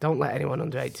 Yeah, don't let anyone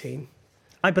under 18.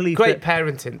 I believe great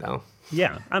parenting, though.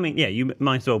 Yeah, I mean, yeah, you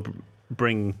might as well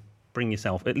bring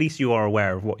yourself. At least you are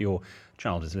aware of what your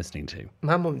child is listening to.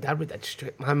 My mum and dad were dead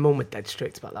strict. My mum was dead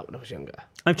strict about that when I was younger.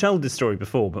 I've told this story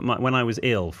before, but when I was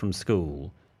ill from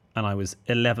school, and I was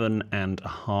 11 and a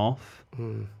half,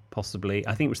 possibly.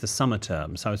 I think it was the summer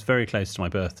term, so I was very close to my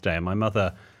birthday. And my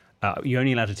mother, you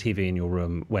only allowed a TV in your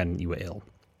room when you were ill,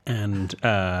 and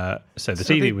so the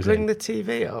TV was bring the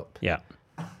TV up. Yeah,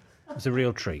 it was a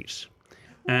real treat.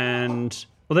 And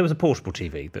well, there was a portable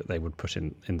TV that they would put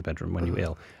in the bedroom when you were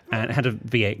ill, and it had a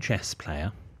VHS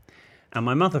player. And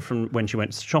my mother, from when she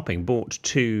went shopping, bought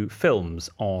 2 films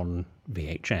on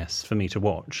VHS for me to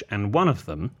watch, and one of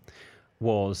them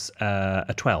was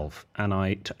a 12. And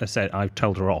I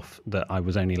told her off that I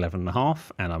was only 11 and a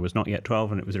half, and I was not yet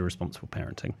 12, and it was irresponsible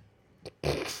parenting.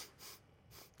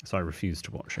 So I refused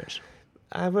to watch it.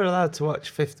 I were allowed to watch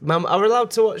 50. I were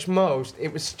allowed to watch most.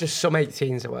 It was just some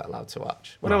 18s I weren't allowed to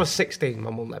watch. When I was 16, my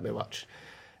mum let me watch.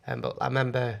 But I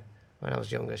remember when I was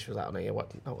younger, she was like, oh, no, you're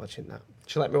not watching that.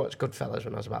 She let me watch Goodfellas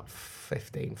when I was about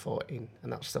 15, 14,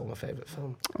 and that's still my favourite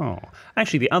film. Oh.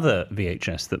 Actually, the other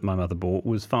VHS that my mother bought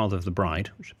was Father of the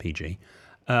Bride, which is PG,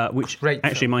 which great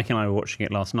actually film. Mike and I were watching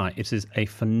it last night. It is a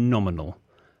phenomenal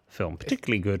film,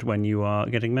 particularly good when you are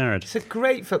getting married. It's a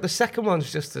great film. The second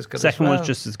one's just as good as well. Second one's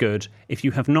just as good. If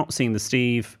you have not seen the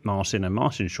Steve Martin and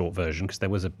Martin Short version, because there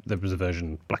was a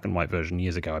version, black and white version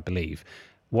years ago, I believe,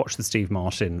 watch the Steve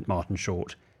Martin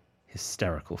Short.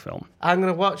 Hysterical film. I'm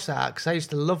going to watch that because I used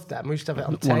to love them. We used to have it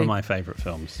on tape. One of my favourite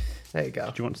films. There you go.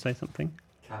 Do you want to say something?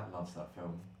 Kat loves that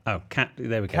film. Oh, Kat,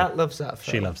 there we go. Kat loves that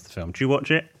film. She loves the film. Do you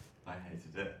watch it? I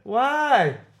hated it.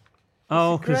 Why?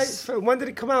 Oh, great film. When did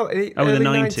it come out? In the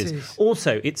 90s.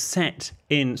 Also, it's set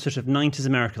in sort of 90s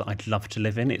America that I'd love to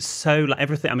live in. It's so like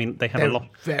everything. I mean, they're a lot.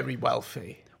 Very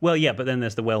wealthy. Well, yeah, but then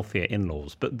there's the wealthier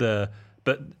in-laws. But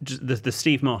the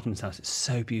Steve Martin's house is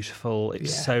so beautiful.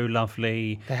 It's so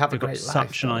lovely. They've got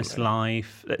such a nice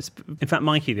life. In fact,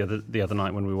 Mikey the other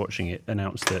night when we were watching it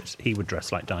announced that he would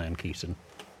dress like Diane Keaton.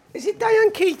 Is it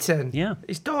Diane Keaton? Yeah.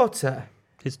 His daughter?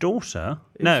 His daughter?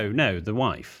 No, the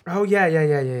wife. Oh,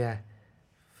 yeah.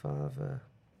 Father.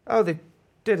 Oh, they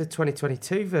did a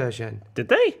 2022 version. Did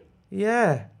they?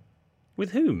 Yeah.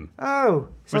 With whom? Oh,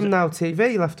 it's on Now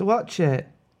TV. You'll have to watch it.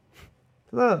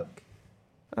 Look.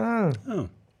 Oh.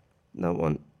 No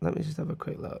one. Let me just have a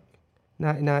quick look.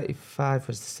 1995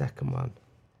 was the second one.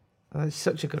 Oh, it's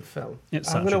such a good film.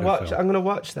 It's such a good film. I'm going to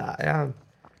watch that. I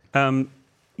am.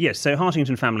 Yes, so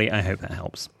Hartington family, I hope that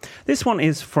helps. This one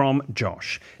is from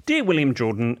Josh. Dear William,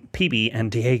 Jordan, PB and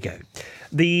Diego.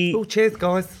 Oh, cheers,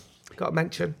 guys. Got to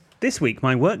mention. This week,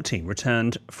 my work team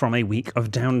returned from a week of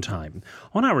downtime.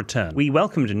 On our return, we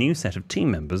welcomed a new set of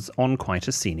team members on quite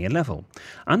a senior level.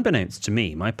 Unbeknownst to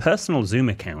me, my personal Zoom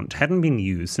account hadn't been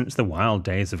used since the wild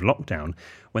days of lockdown,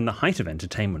 when the height of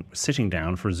entertainment was sitting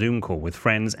down for a Zoom call with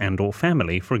friends and or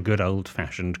family for a good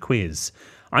old-fashioned quiz.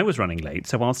 I was running late,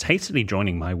 so whilst hastily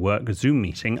joining my work Zoom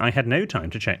meeting, I had no time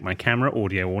to check my camera,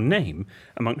 audio or name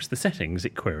amongst the settings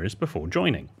it queries before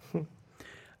joining.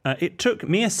 It took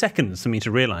mere seconds for me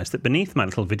to realise that beneath my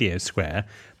little video square,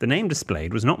 the name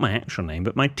displayed was not my actual name,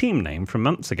 but my team name from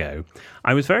months ago.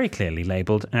 I was very clearly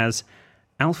labelled as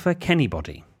Alpha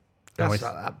Kennybody. That's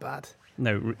not that bad.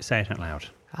 No, say it out loud.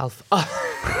 Alpha.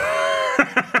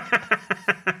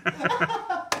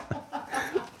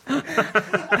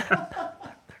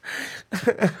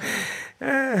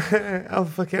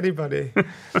 Alpha Kennybody.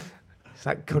 It's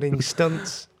like cutting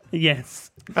stunts. Yes.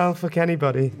 Alpha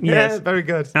Kennybody. Yes. Yeah, very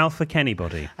good. Alpha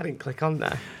Kennybody. I didn't click on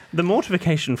there. The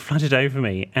mortification flooded over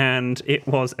me, and it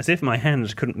was as if my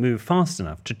hand couldn't move fast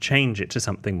enough to change it to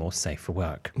something more safe for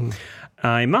work.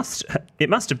 It must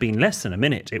have been less than a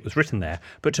minute it was written there,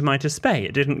 but to my dismay,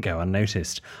 it didn't go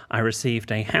unnoticed. I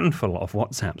received a handful of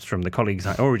WhatsApps from the colleagues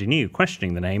I already knew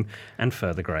questioning the name and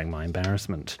further growing my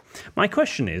embarrassment. My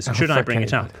question is, should I bring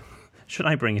it up? Should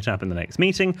I bring it up in the next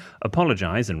meeting,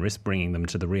 apologise and risk bringing them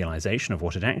to the realisation of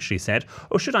what it actually said,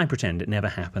 or should I pretend it never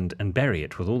happened and bury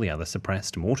it with all the other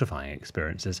suppressed, mortifying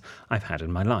experiences I've had in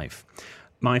my life?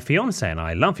 My fiancé and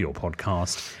I love your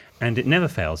podcast, and it never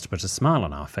fails to put a smile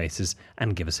on our faces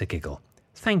and give us a giggle.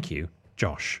 Thank you,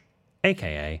 Josh,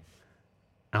 a.k.a.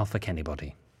 Alpha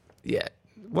Kennybody. Yeah.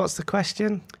 What's the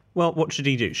question? Well, what should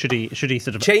he do? Should he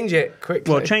sort of... Change it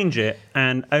quickly. Well, change it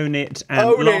and own it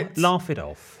laugh it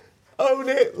off. Own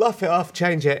it, laugh it off,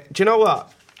 change it. Do you know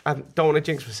what? I don't want to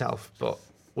jinx myself, but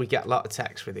we get a lot of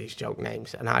texts with these joke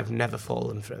names, and I've never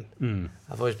fallen for them.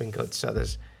 I've always been good. So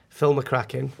there's Phil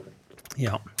McCracken.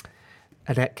 Yeah.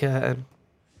 Annette Curtin.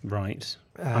 Right.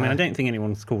 I mean, I don't think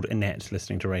anyone's called Annette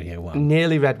listening to Radio 1.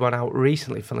 Nearly read one out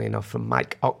recently, funnily enough, from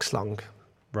Mike Oxlong.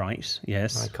 Right,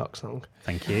 yes. Mike Oxlong.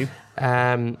 Thank you.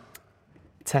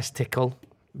 Testicle.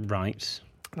 Right.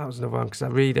 That was another one, because I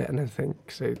read it and I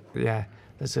think, so yeah.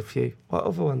 There's a few. What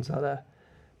other ones are there?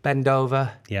 Bend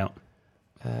over. Yeah.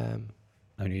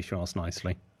 Only if you ask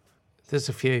nicely. There's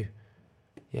a few.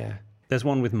 Yeah. There's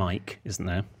one with Mike, isn't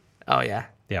there? Oh yeah.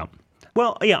 Yeah.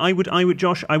 Well, yeah. I would,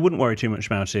 Josh. I wouldn't worry too much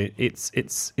about it.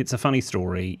 It's a funny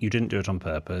story. You didn't do it on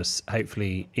purpose.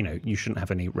 Hopefully, you shouldn't have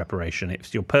any reparation.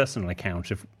 It's your personal account.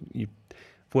 If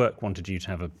work wanted you to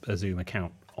have a Zoom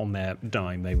account on their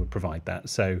dime, they would provide that.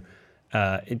 So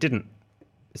it didn't.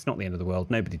 It's not the end of the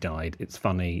world. Nobody died. It's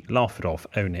funny. Laugh it off.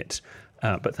 Own it.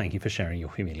 But thank you for sharing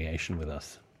your humiliation with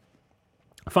us.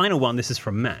 Final one. This is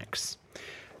from Max.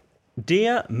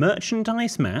 Dear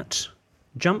Merchandise Matt,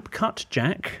 Jump Cut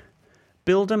Jack,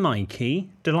 Builder Mikey,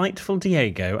 Delightful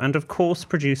Diego, and of course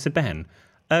Producer Ben.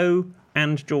 Oh,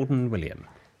 and Jordan William.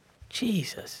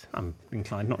 Jesus. I'm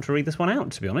inclined not to read this one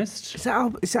out, to be honest. Is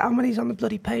that how many's on the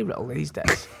bloody payroll these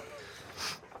days?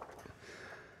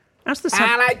 As the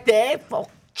like there.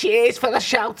 Cheers for the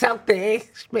shout out there.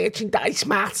 Merchandise,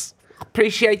 Matt.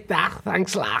 Appreciate that.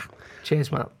 Thanks, la. Cheers,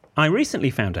 Matt. I recently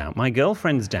found out my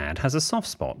girlfriend's dad has a soft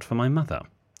spot for my mother.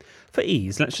 For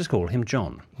ease, let's just call him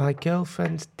John. My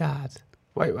girlfriend's dad.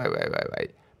 Wait.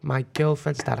 My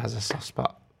girlfriend's dad has a soft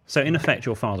spot. So, in effect,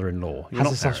 your father-in-law.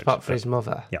 Has a soft spot for his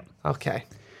mother? Yeah. Okay.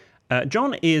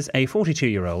 John is a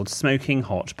 42-year-old smoking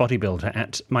hot bodybuilder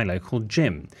at my local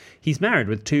gym. He's married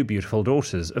with 2 beautiful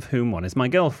daughters, of whom one is my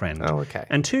girlfriend. Oh, okay.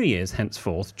 And 2 years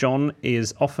henceforth, John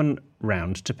is often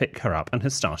round to pick her up and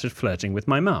has started flirting with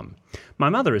my mum. My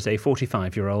mother is a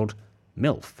 45-year-old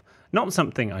MILF. Not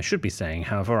something I should be saying,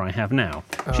 however, I have now.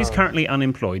 She's currently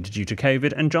unemployed due to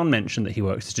COVID, and John mentioned that he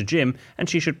works at a gym and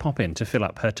she should pop in to fill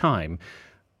up her time.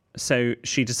 So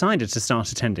she decided to start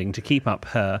attending to keep up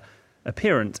her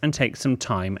appearance and take some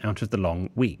time out of the long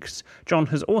weeks. John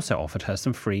has also offered her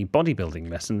some free bodybuilding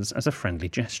lessons as a friendly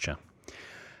gesture.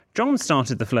 John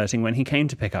started the flirting when he came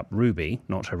to pick up Ruby,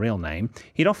 not her real name.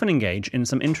 He'd often engage in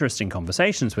some interesting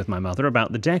conversations with my mother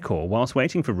about the decor whilst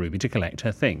waiting for Ruby to collect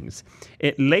her things.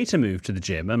 It later moved to the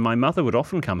gym, and my mother would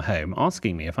often come home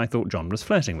asking me if I thought John was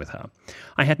flirting with her.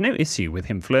 I had no issue with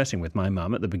him flirting with my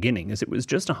mum at the beginning, as it was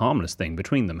just a harmless thing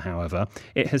between them. However,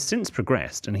 it has since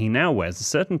progressed, and he now wears a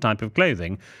certain type of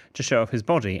clothing to show off his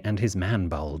body and his man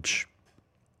bulge.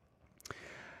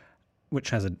 which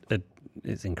has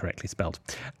it's incorrectly spelled.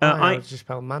 I was just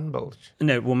spelled man bulge.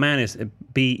 No, well, man is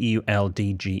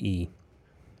Buldge.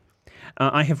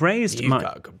 I have raised You've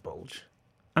got a good bulge.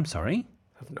 I'm sorry?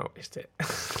 I've noticed it.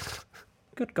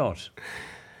 Good God.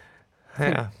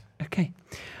 Yeah. Okay.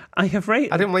 I have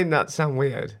raised... I didn't mean that to sound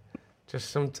weird.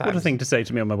 Just sometimes... What a thing to say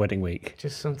to me on my wedding week.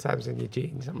 Just sometimes in your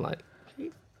jeans, I'm like,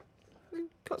 you've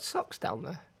got socks down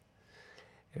there.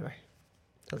 Anyway,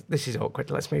 this is awkward.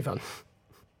 Let's move on.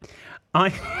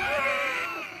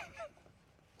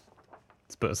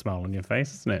 It's put a smile on your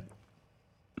face, isn't it?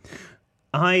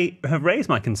 I have raised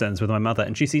my concerns with my mother,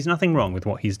 and she sees nothing wrong with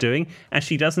what he's doing, as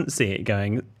she doesn't see it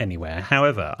going anywhere.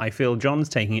 However, I feel John's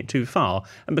taking it too far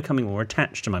and becoming more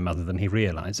attached to my mother than he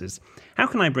realises. How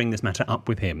can I bring this matter up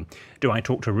with him? Do I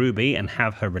talk to Ruby and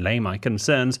have her relay my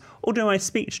concerns, or do I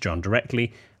speak to John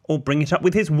directly, or bring it up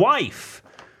with his wife?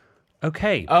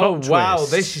 Okay. Oh, wow,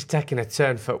 this is taking a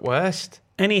turn for worst.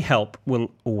 Any help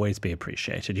will always be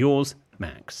appreciated. Yours,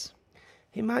 Max.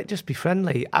 He might just be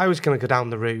friendly. I was going to go down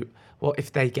the route, well,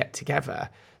 if they get together,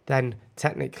 then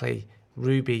technically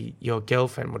Ruby, your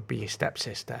girlfriend, would be your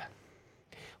stepsister.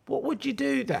 What would you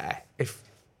do there if,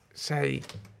 say,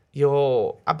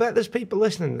 I bet there's people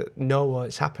listening that know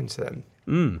what's happened to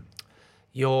them.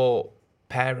 Your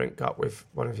parent got with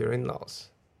one of your in-laws.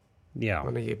 Yeah.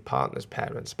 One of your partner's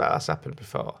parents. But that's happened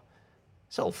before.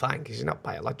 It's all fine because you're not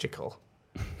biological.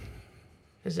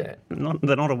 Is it?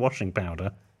 They're not a washing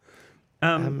powder.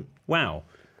 Wow.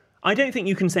 I don't think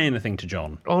you can say anything to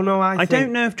John. Oh, no, I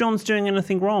don't know if John's doing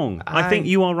anything wrong. I think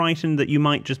you are right in that you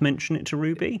might just mention it to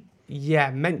Ruby.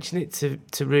 Yeah, mention it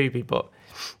to Ruby, but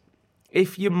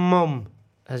if your mum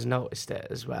has noticed it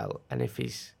as well, and if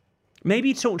he's...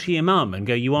 Maybe talk to your mum and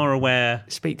go, you are aware...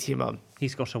 Speak to your mum.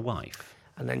 He's got a wife.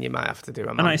 And then you might have to do a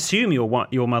mum. And I assume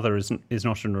your mother is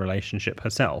not in a relationship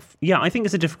herself. Yeah, I think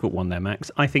it's a difficult one there, Max.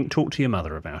 I think talk to your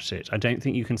mother about it. I don't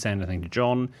think you can say anything to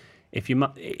John.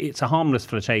 It's a harmless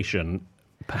flirtation,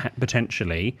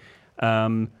 potentially.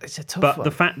 It's a tough one. But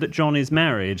the fact that John is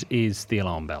married is the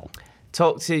alarm bell.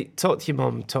 Talk to your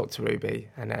mum, talk to Ruby,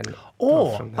 and then...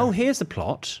 Here's the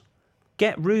plot.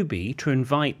 Get Ruby to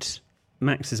invite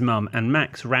Max's mum and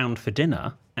Max round for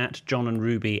dinner at John and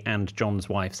Ruby and John's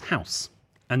wife's house.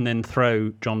 And then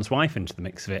throw John's wife into the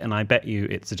mix of it, and I bet you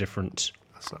it's a different...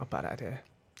 That's not a bad idea.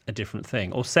 A different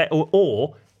thing. Or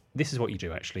this is what you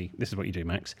do, actually. This is what you do,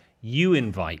 Max. You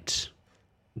invite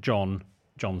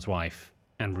John's wife,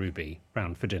 and Ruby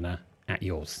round for dinner at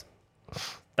yours.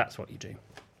 That's what you do.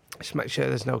 Just make sure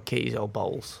there's no keys or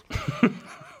bowls.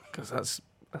 Because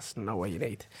that's not what you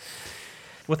need.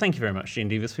 Well, thank you very much, Gene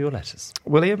Divas, for your letters.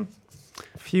 William,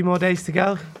 a few more days to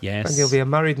go. Yes. And you'll be a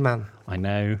married man. I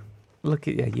know. Look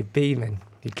at you, you're beaming,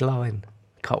 you're glowing.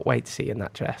 Can't wait to see you in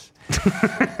that dress.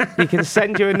 You can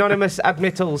send your anonymous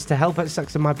admittals to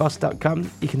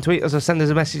help@sextonmyboss.com. You can tweet us or send us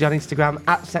a message on Instagram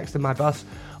 @sextonmyboss.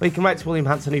 Or you can write to William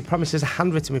Hanson, who promises a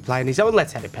handwritten reply in his own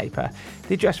letter-headed paper.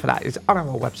 The address for that is on our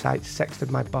website,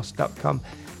 sextonmyboss.com.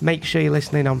 Make sure you're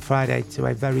listening on Friday to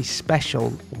a very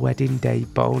special wedding day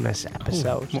bonus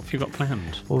episode. What have you got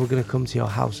planned? Well, we're going to come to your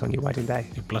house on your wedding day.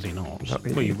 You're bloody not.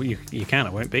 Really. Well, you can.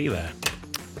 I won't be there.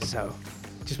 So...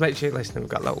 just make sure you're listening. We've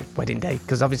got a little wedding day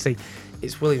because obviously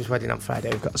it's William's wedding on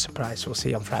Friday. We've got a surprise, so we'll see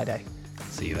you on Friday.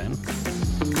 See you then.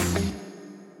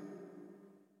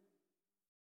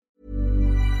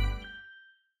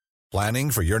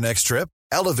 Planning for your next trip?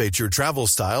 Elevate your travel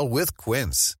style with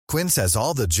Quince. Quince has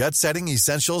all the jet-setting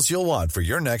essentials you'll want for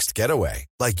your next getaway,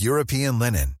 like European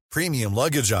linen, premium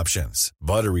luggage options,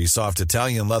 buttery soft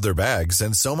Italian leather bags,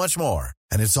 and so much more.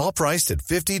 And it's all priced at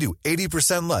 50 to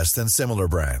 80% less than similar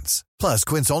brands. Plus,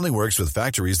 Quince only works with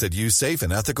factories that use safe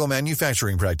and ethical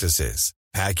manufacturing practices.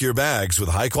 Pack your bags with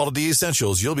high-quality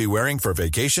essentials you'll be wearing for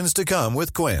vacations to come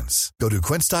with Quince. Go to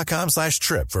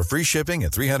quince.com/trip for free shipping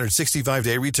and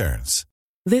 365-day returns.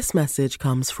 This message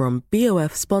comes from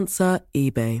BOF sponsor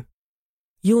eBay.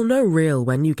 You'll know real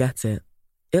when you get it.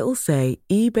 It'll say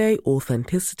eBay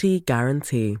Authenticity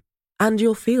Guarantee. And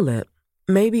you'll feel it.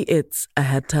 Maybe it's a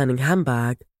head-turning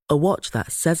handbag, a watch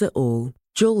that says it all,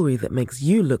 jewelry that makes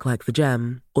you look like the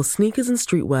gem, or sneakers and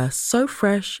streetwear so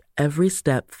fresh every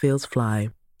step feels fly.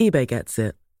 eBay gets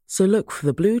it. So look for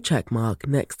the blue check mark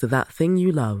next to that thing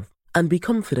you love and be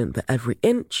confident that every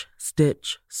inch,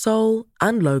 stitch, sole,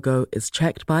 and logo is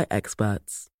checked by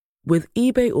experts. With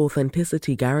eBay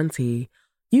Authenticity Guarantee,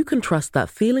 you can trust that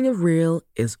feeling of real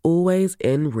is always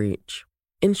in reach.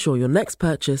 Ensure your next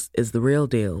purchase is the real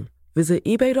deal. Visit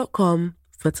eBay.com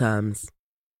for terms.